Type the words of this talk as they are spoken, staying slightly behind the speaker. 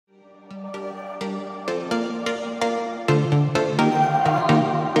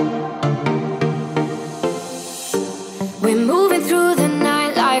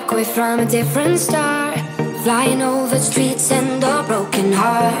from a different star, flying over streets and our broken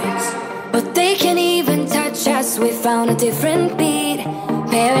hearts. But they can't even touch us, we found a different beat.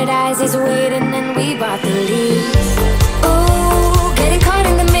 Paradise is waiting and we bought the lead. Ooh, getting caught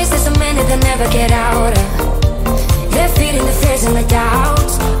in the mist, there's so many that never get out of. They're feeding the fears and the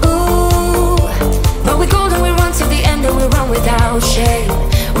doubts. Ooh, but we're golden, we run to the end and we run without shame.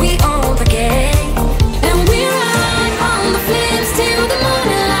 We own the game. And we ride on the flames till the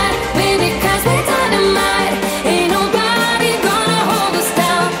morning light. Baby, cause we're dynamite. Ain't nobody gonna hold us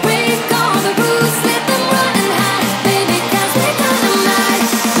down. Break all the rules, let them run and hide. Baby, cause we're dynamite.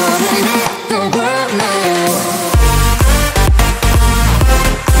 Gonna let the world know.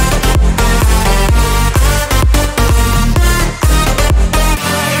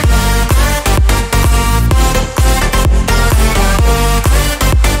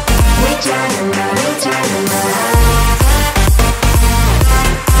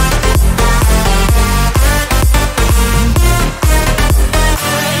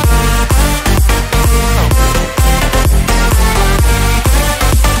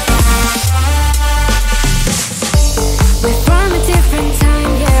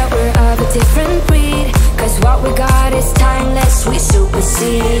 Different breed, cause what we got is timeless, we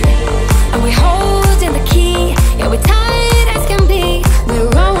supersede. And we hold in the key, yeah, we're tight as can be. We're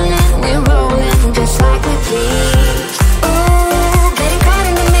rolling, just like we please. Ooh, getting caught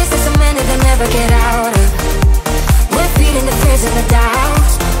in the mist, there's so many that never get out of. We're feeding the fears and the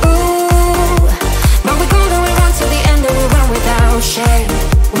doubts. Ooh, but we golden, we run to the end and we run without shame.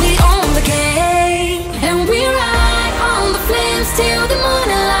 We own the game, and we ride on the flames till the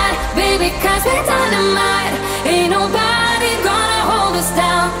morning light. Baby, cause we're dynamite. Ain't nobody gonna hold us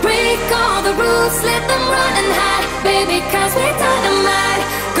down. Break all the rules, let them run and hide. Baby, cause we're dynamite.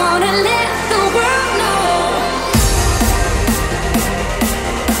 Gonna let the world know.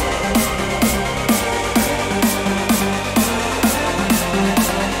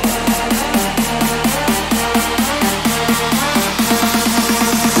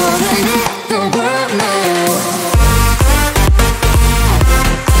 Gonna let the world know.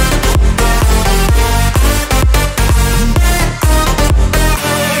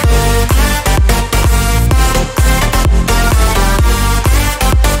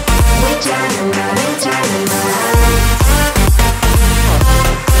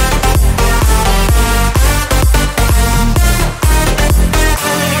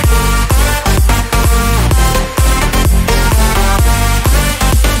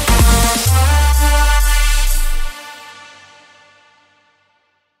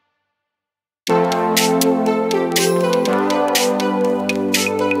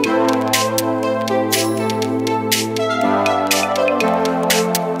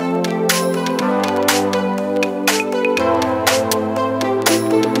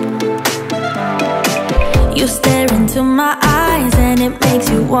 You stare into my eyes and it makes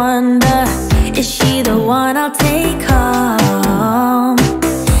you wonder, is she the one I'll take home?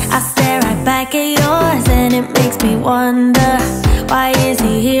 I stare right back at yours and it makes me wonder, why is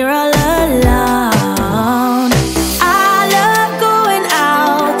he here all alone? I love going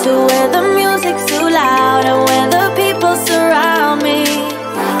out to where the music's too loud and where the people surround me.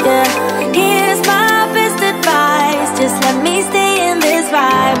 Yeah, here's my best advice, just let me stay in this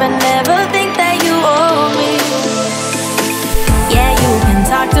vibe and never think that you owe me. Yeah, you can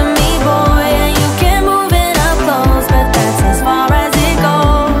talk to me, boy, and you can move it up close, but that's as far as it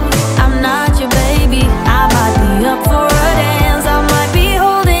goes. I'm not your baby, I might be up for a dance, I might be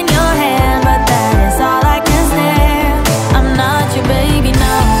holding your hand, but that is all I can stand. I'm not your baby,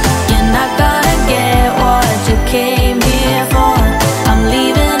 no, you're not gonna get what you came here for. I'm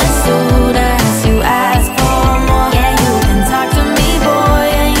leaving as soon as you ask for more. Yeah, you can talk to me, boy,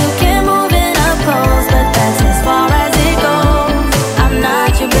 and you can move it up close, but that's as far as it goes. I'm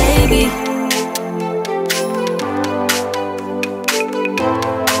not your baby.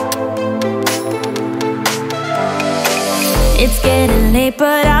 It's getting late,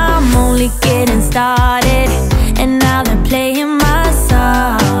 but I'm only getting started, and now they're playing my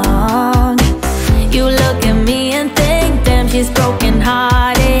song. You look at me and think, damn, she's broken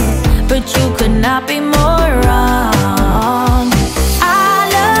hearted, but you could not be more wrong. I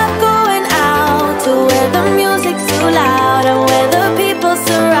love going out to where the music's too loud and where the people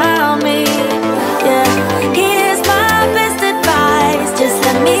surround me. Yeah, here's my best advice, just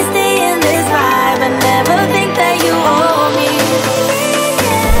let me stay in this vibe and never think that you owe me.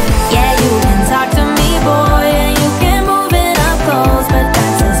 Yeah.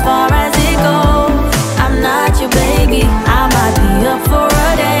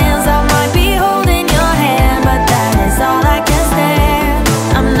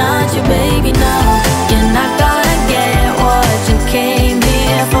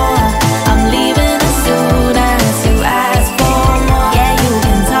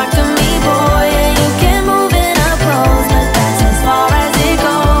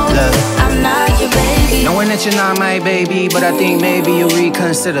 me, but I think maybe you'll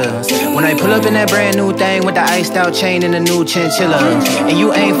reconsider. When I pull up in that brand new thing with the iced out chain and the new chinchilla. And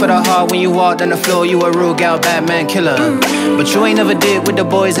you aim for the heart when you walked on the floor, you a real gal Batman killer. But you ain't never did with the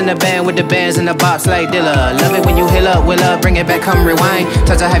boys in the band, with the bands and the bops like Dilla. Love it when you hill up, will up, bring it back, come rewind.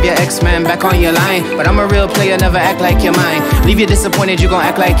 Touch to have your ex-man back on your line. But I'm a real player, never act like you're mine. Leave you disappointed, you gon'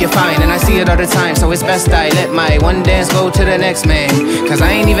 act like you're fine. And I see it all the time, so it's best I let my one dance go to the next man. Cause I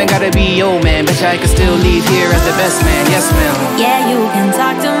ain't even gotta be your man, bet I can still leave here as the best man, yes ma'am. Yeah, you can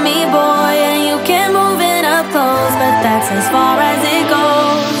talk to me, boy, and you can move it up close, but that's as far as it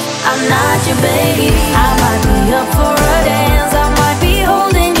goes. I'm not your baby, I might be up for a dance, I might be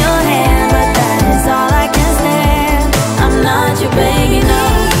holding your hand, but that is all I can stand. I'm not your baby, no,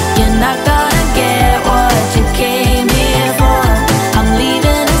 you're not gonna get what you came here for. I'm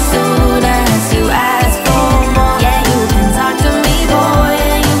leaving as soon as you ask for more. Yeah, you can talk to me, boy,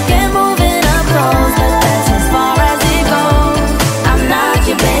 and you can move it up close, but that's as far as it goes. I'm not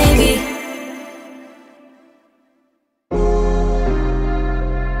your baby.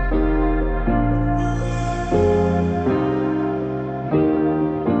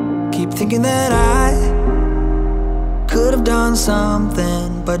 Keep thinking that I could have done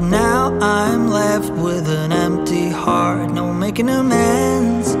something, but now I'm left with an empty heart. No making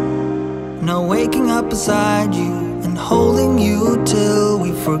amends, no waking up beside you and holding you till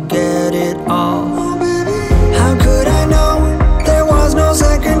we forget it all. How could I know there was no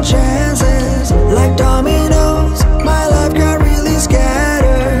second chances? Like dominoes, my life got really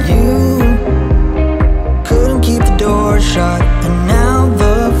scattered. You couldn't keep the door shut, and now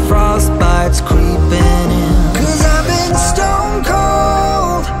the frostbite's creeping in. Cause I've been stone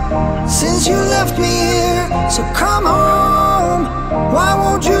cold since you left me here. So come home, why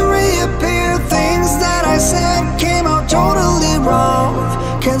won't you reappear? Things that I said came out totally wrong.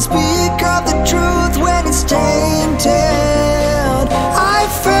 Can't speak of the truth when it's tainted. I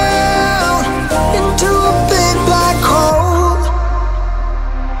fell into a big black hole.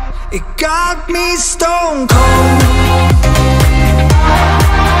 It got me stone cold.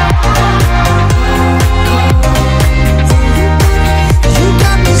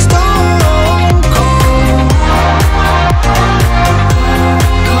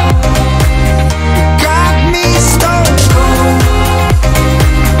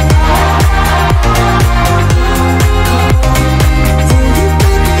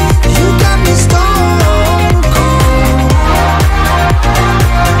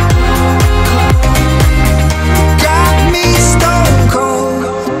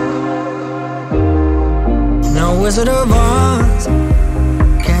 Wizard of Oz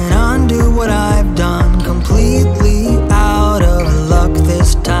can't undo what I've done. Completely out of luck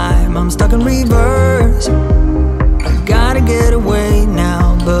this time. I'm stuck in reverse. I gotta get away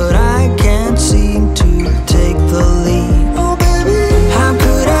now, but I can't seem to take the lead. Oh baby, how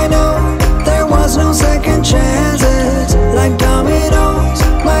could I know there was no second chances? Like dominoes,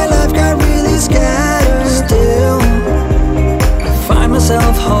 my life got really scattered. Still, I find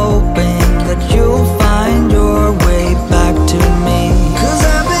myself hoping that you'll find your way back to me. Cause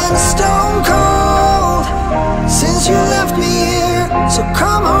I've been stone cold since you left me here. So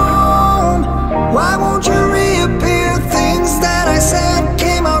come home, why won't you reappear? Things that I said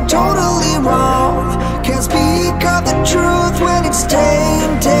came out totally wrong. Can't speak of the truth when it's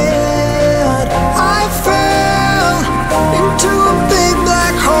tainted. I fell into a big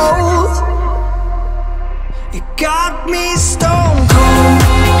black hole. It got me stone cold.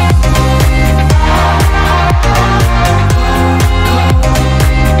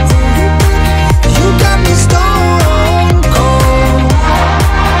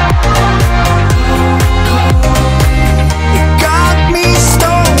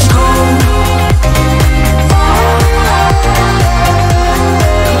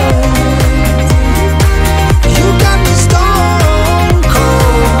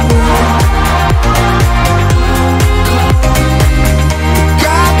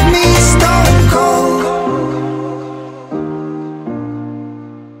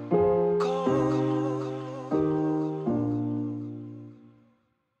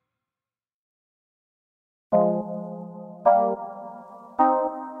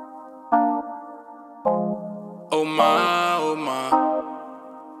 Oh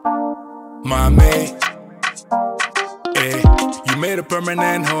my mate, hey, you made a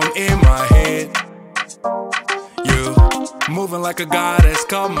permanent home in my head. You moving like a goddess,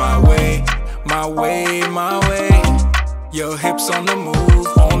 come my way, my way, my way. Your hips on the move,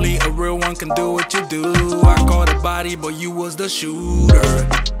 only a real one can do what you do. I caught a body, but you was the shooter.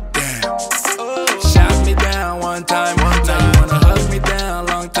 Damn, shot me down one time. Now you wanna hug me down,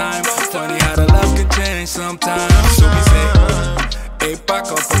 long time. Funny how the love can change sometimes. So we say back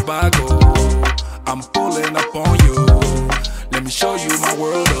up a bago. I'm pulling up on you. Let me show you my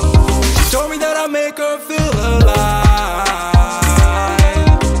world. She told me that I make her feel alive.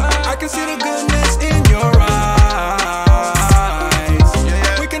 I can see the goodness in your eyes.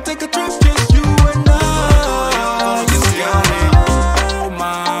 We can take a trip, just you and I. You got it. Oh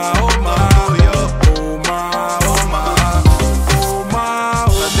my, oh my, oh my, oh my, oh my, oh my.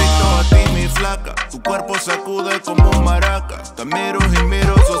 Adicto a ti, mi flaca. Tu cuerpo sacude como un maraca. Te miro y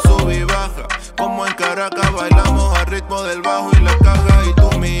miro, eso sube y baja. Como en Caracas bailamos al ritmo del bajo y la caja. Y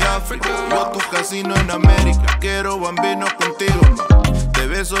tú mi África, yo tu casino en América. Quiero bambinos contigo, ma. Te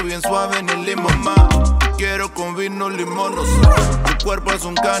beso bien suave en el limón, ma. Quiero con vino, limón, no sé. Tu cuerpo es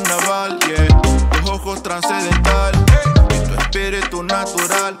un carnaval, yeah. Tus ojos trascendental, y tu espíritu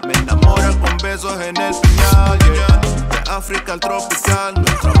natural. Me enamora con besos en el final, yeah. De África al tropical,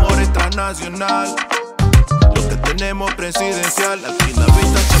 nuestro amor es transnacional. Lo que tenemos presidencial, aquí la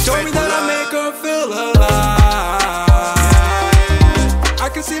vista es Show me that I make her feel alive. I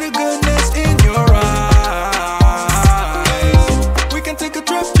can see the goodness in your eyes. We can take a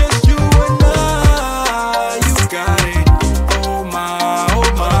trip, just you and I. You got it. Oh my,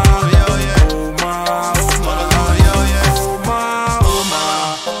 oh my, oh my, oh my, oh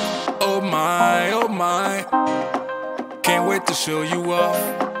my, oh my, oh my. Can't wait to show you off.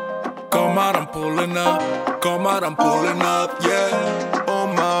 Come out, I'm pulling up. Come out, I'm pulling up, yeah. Oh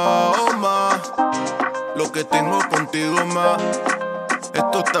ma, lo que tengo contigo, ma.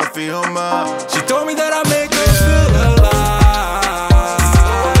 Esto está fijo, ma. She told me that I make her feel alive.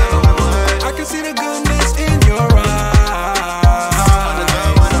 I can see the goodness in your eyes.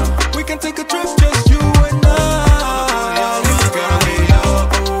 We can take a trip, just you and I. You got me,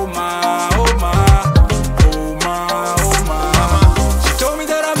 oh my, oh my, oh my, oh my. She told me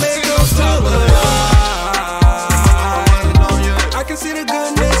that I make her feel alive. I can see the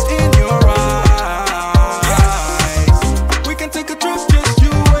goodness in your eyes. We can take a trip, just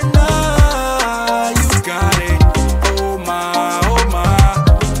you and I. You got it. Oh my, oh my,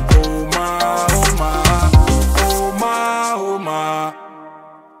 oh my, oh my, oh my, oh my.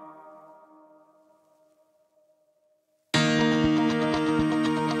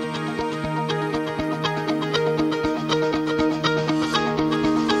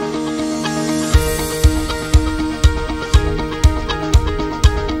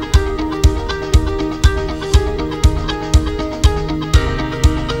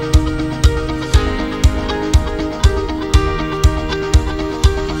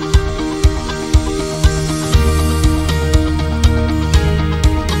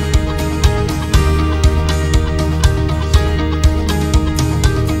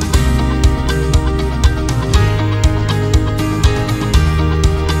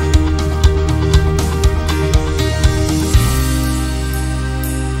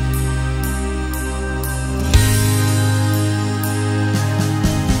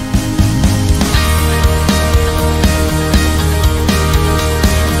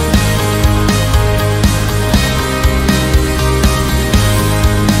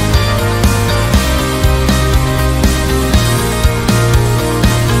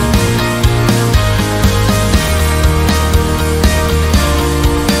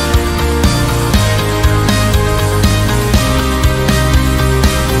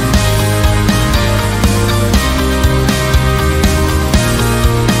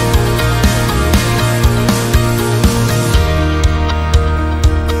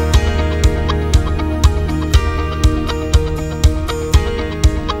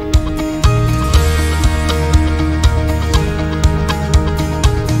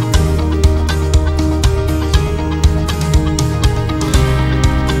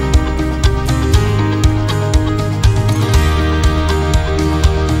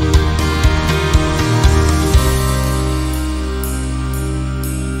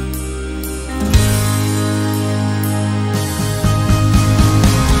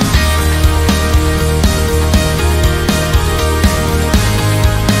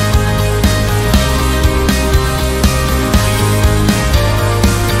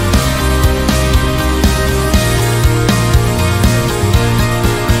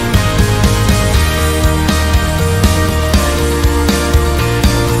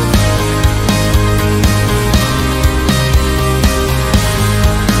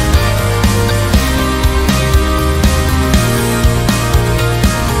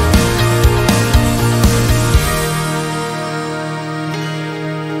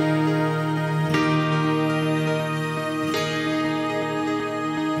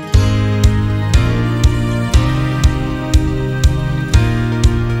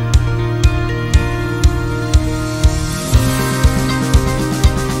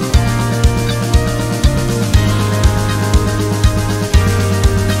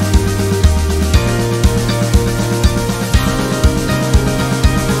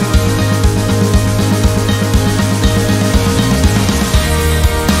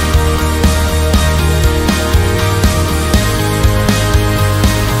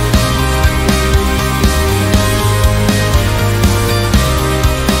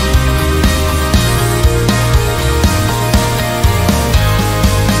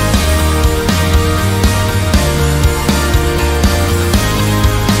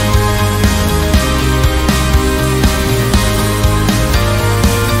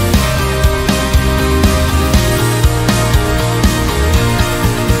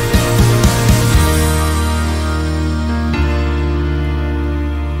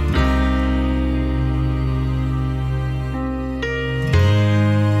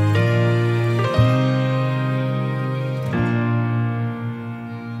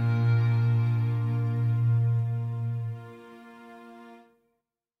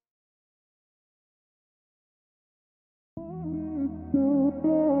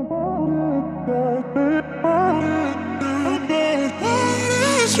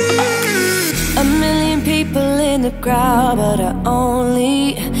 A million people in the crowd, but I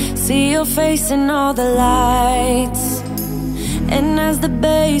only see your face in all the lights. And as the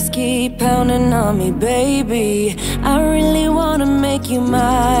bass keep pounding on me, baby, I really wanna make you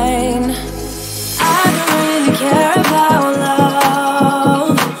mine. I don't really care about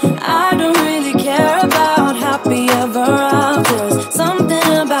love, I don't really care about happy ever afters. Something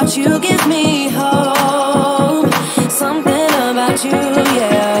about you gives me hope, something about you,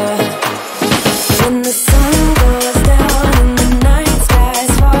 yeah. When the sun goes down and the night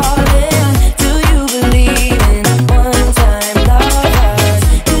sky's falling, do you believe in one-time lovers?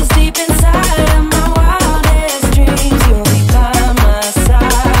 'Cause deep inside of my wildest dreams, you'll be by my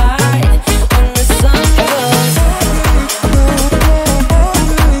side. When the sun goes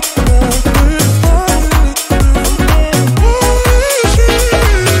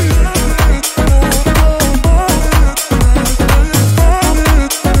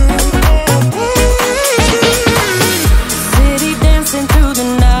city dancing through the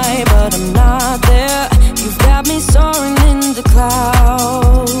night, but I'm not there. You've got me soaring in the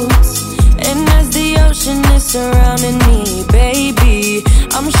clouds, and as the ocean is surrounding me, baby,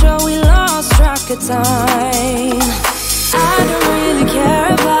 I'm sure we lost track of time. I don't really care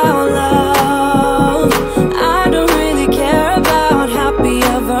about love, I don't really care about happy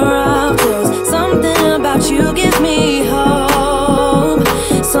ever afters. Something about you gives me hope,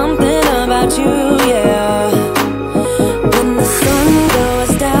 something about you, yeah. When the sun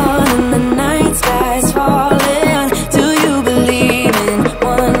goes down and the night sky's falling, do you believe in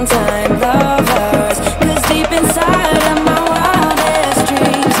one-time lovers? 'Cause deep inside of my wildest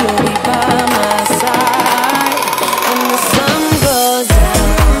dreams, you'll be by my side.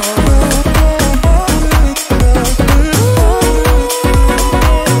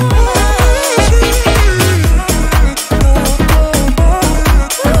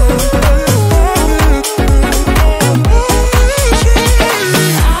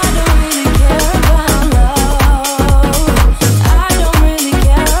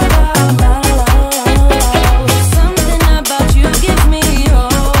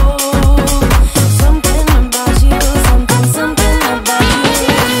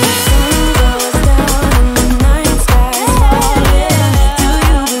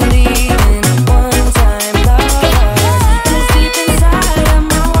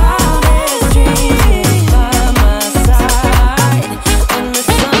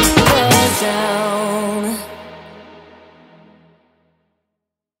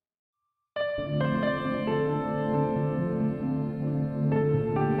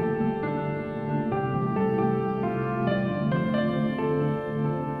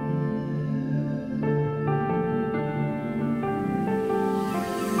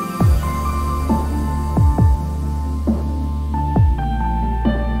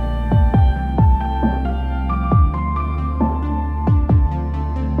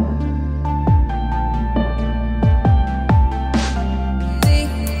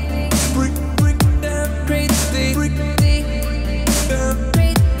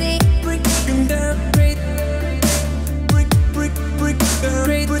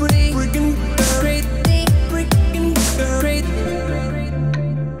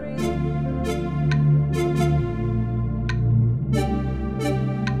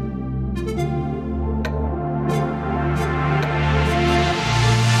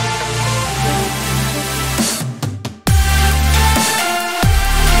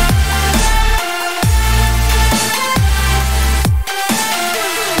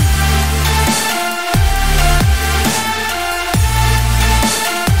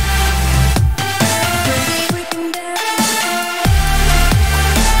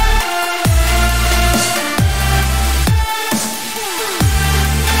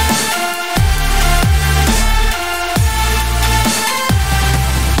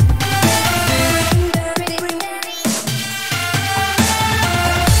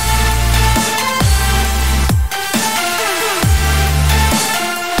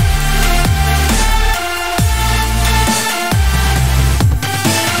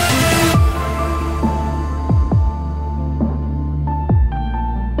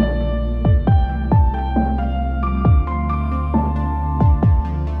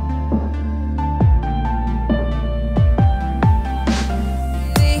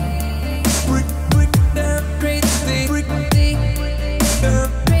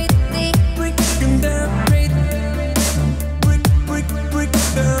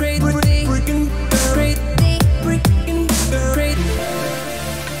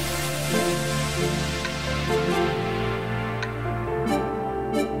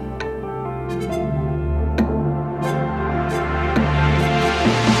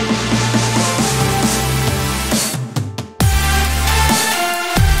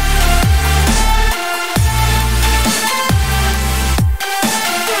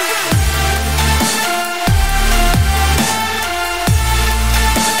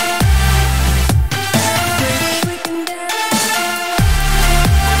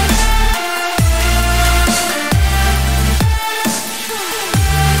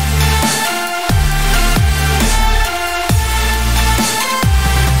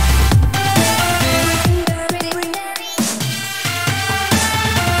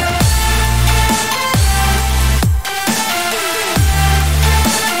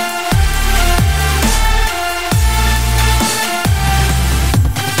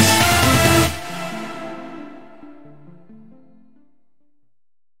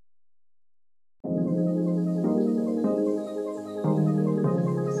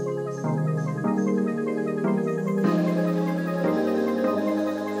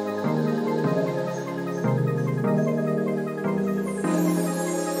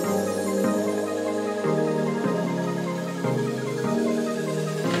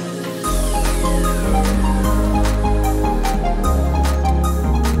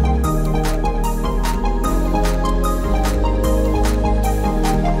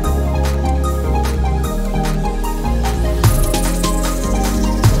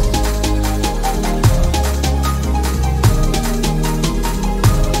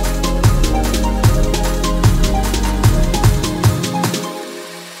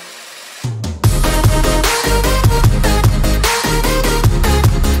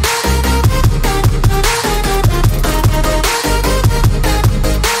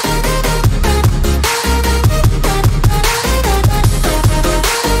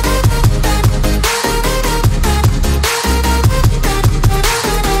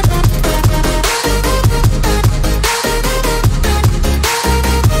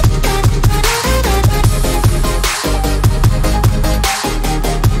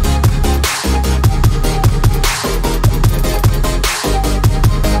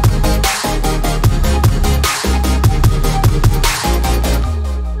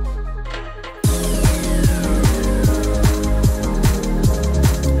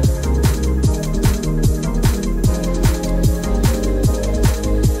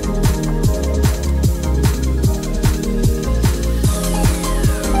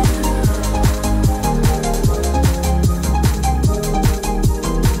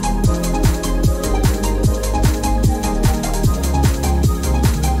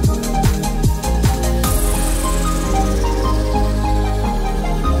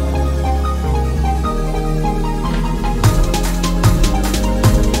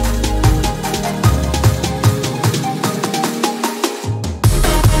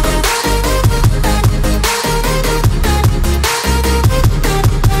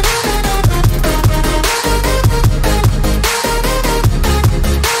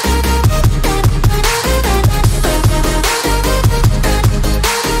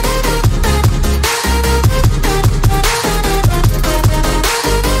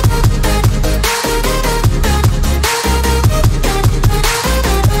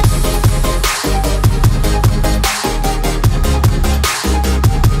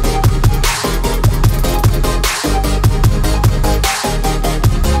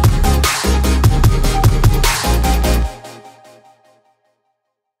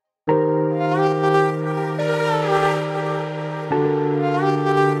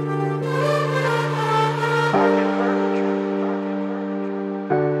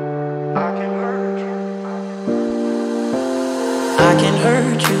 I can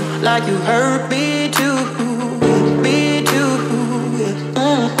hurt you like you hurt me too, me too.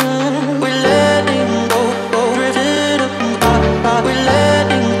 We're letting go, drifting apart. We're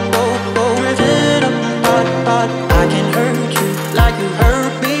letting go, drifting apart. I can hurt you like you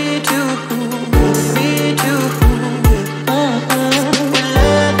hurt me too, me too. We're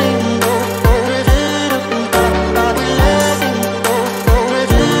letting go, drifting apart. We're letting go,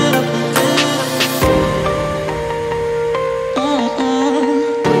 drifting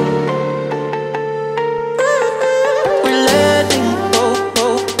We're letting go,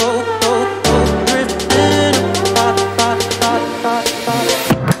 drifting apart.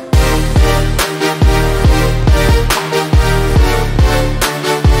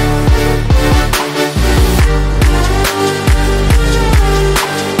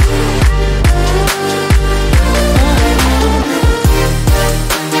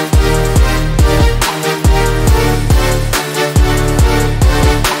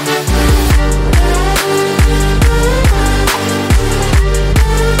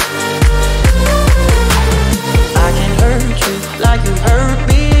 I can hurt you like you hurt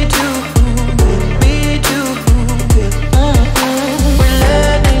me too, me too. We're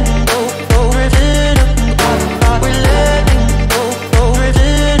letting go, drifting apart. We're letting go,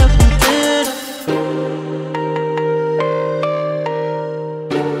 drifting apart.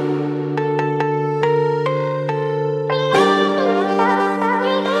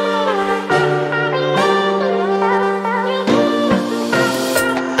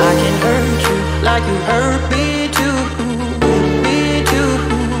 I can hurt you like you hurt me too, me too.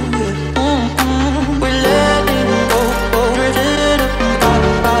 We're letting go, drifting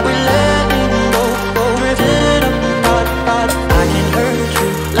apart. We're letting go, drifting apart. I can hurt you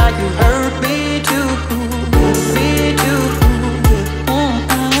like you hurt me too, me too.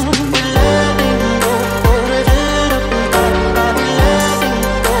 We're letting go, drifting apart. We're letting go, drifting apart. We're letting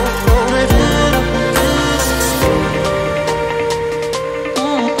go, drifting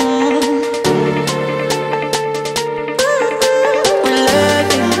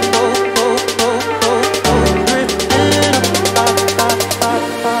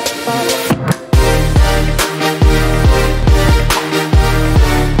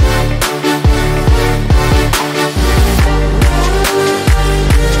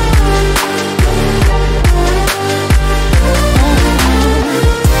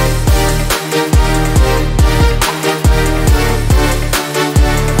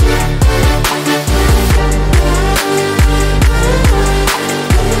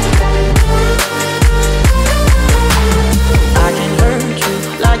I can hurt you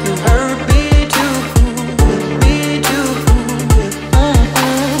like you hurt me too, me too.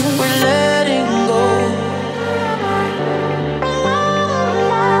 We're letting go.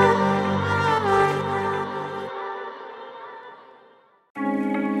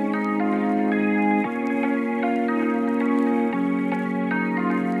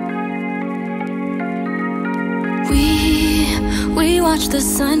 We watch the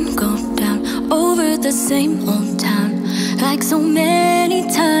sun go down over the same old town, like so many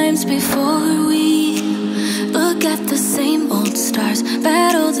times before. We look at the same old stars,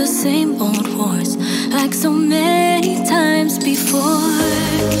 battle the same old wars, like so many times before.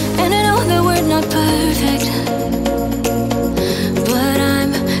 And I know that we're not perfect, but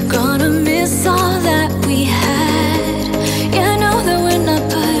I'm gonna miss all that we had. Yeah, I know that we're not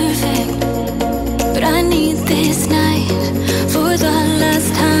perfect, but I need this night for the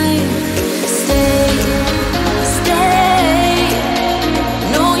last time. Stay, stay.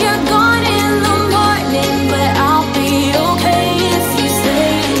 Know you're gone in the morning, but I'll be okay if you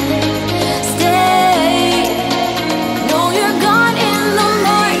stay. Stay. Know you're gone in the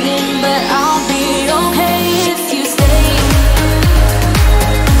morning, but I'll be okay if you stay.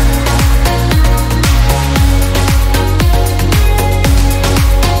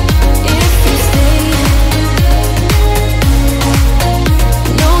 If you stay.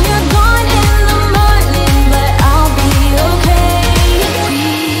 Know you're gone in the morning, but I'll be okay. We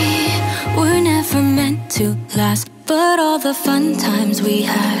were never meant to last, but all the fun times we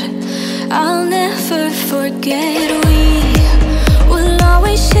had, I'll never forget. We will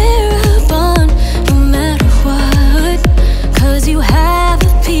always share a bond, no matter what, 'cause you have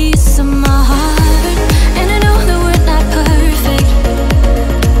a piece of my heart. And I know that we're not perfect,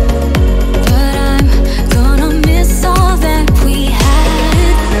 but I'm gonna miss all that we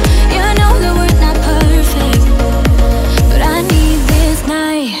had. Yeah, I know that we're not perfect, but I need this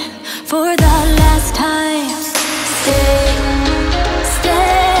night for the last time. Stay,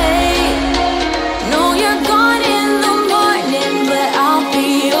 stay. Know you're gone in the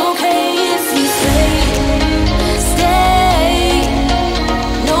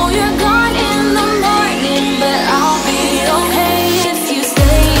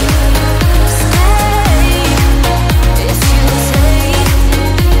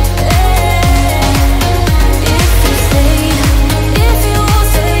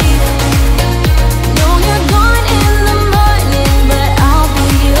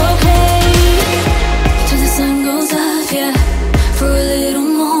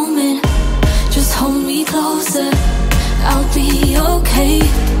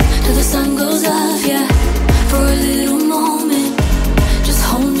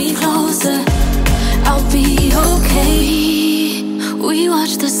We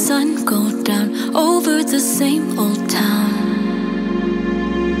watch the sun go down over the same old town.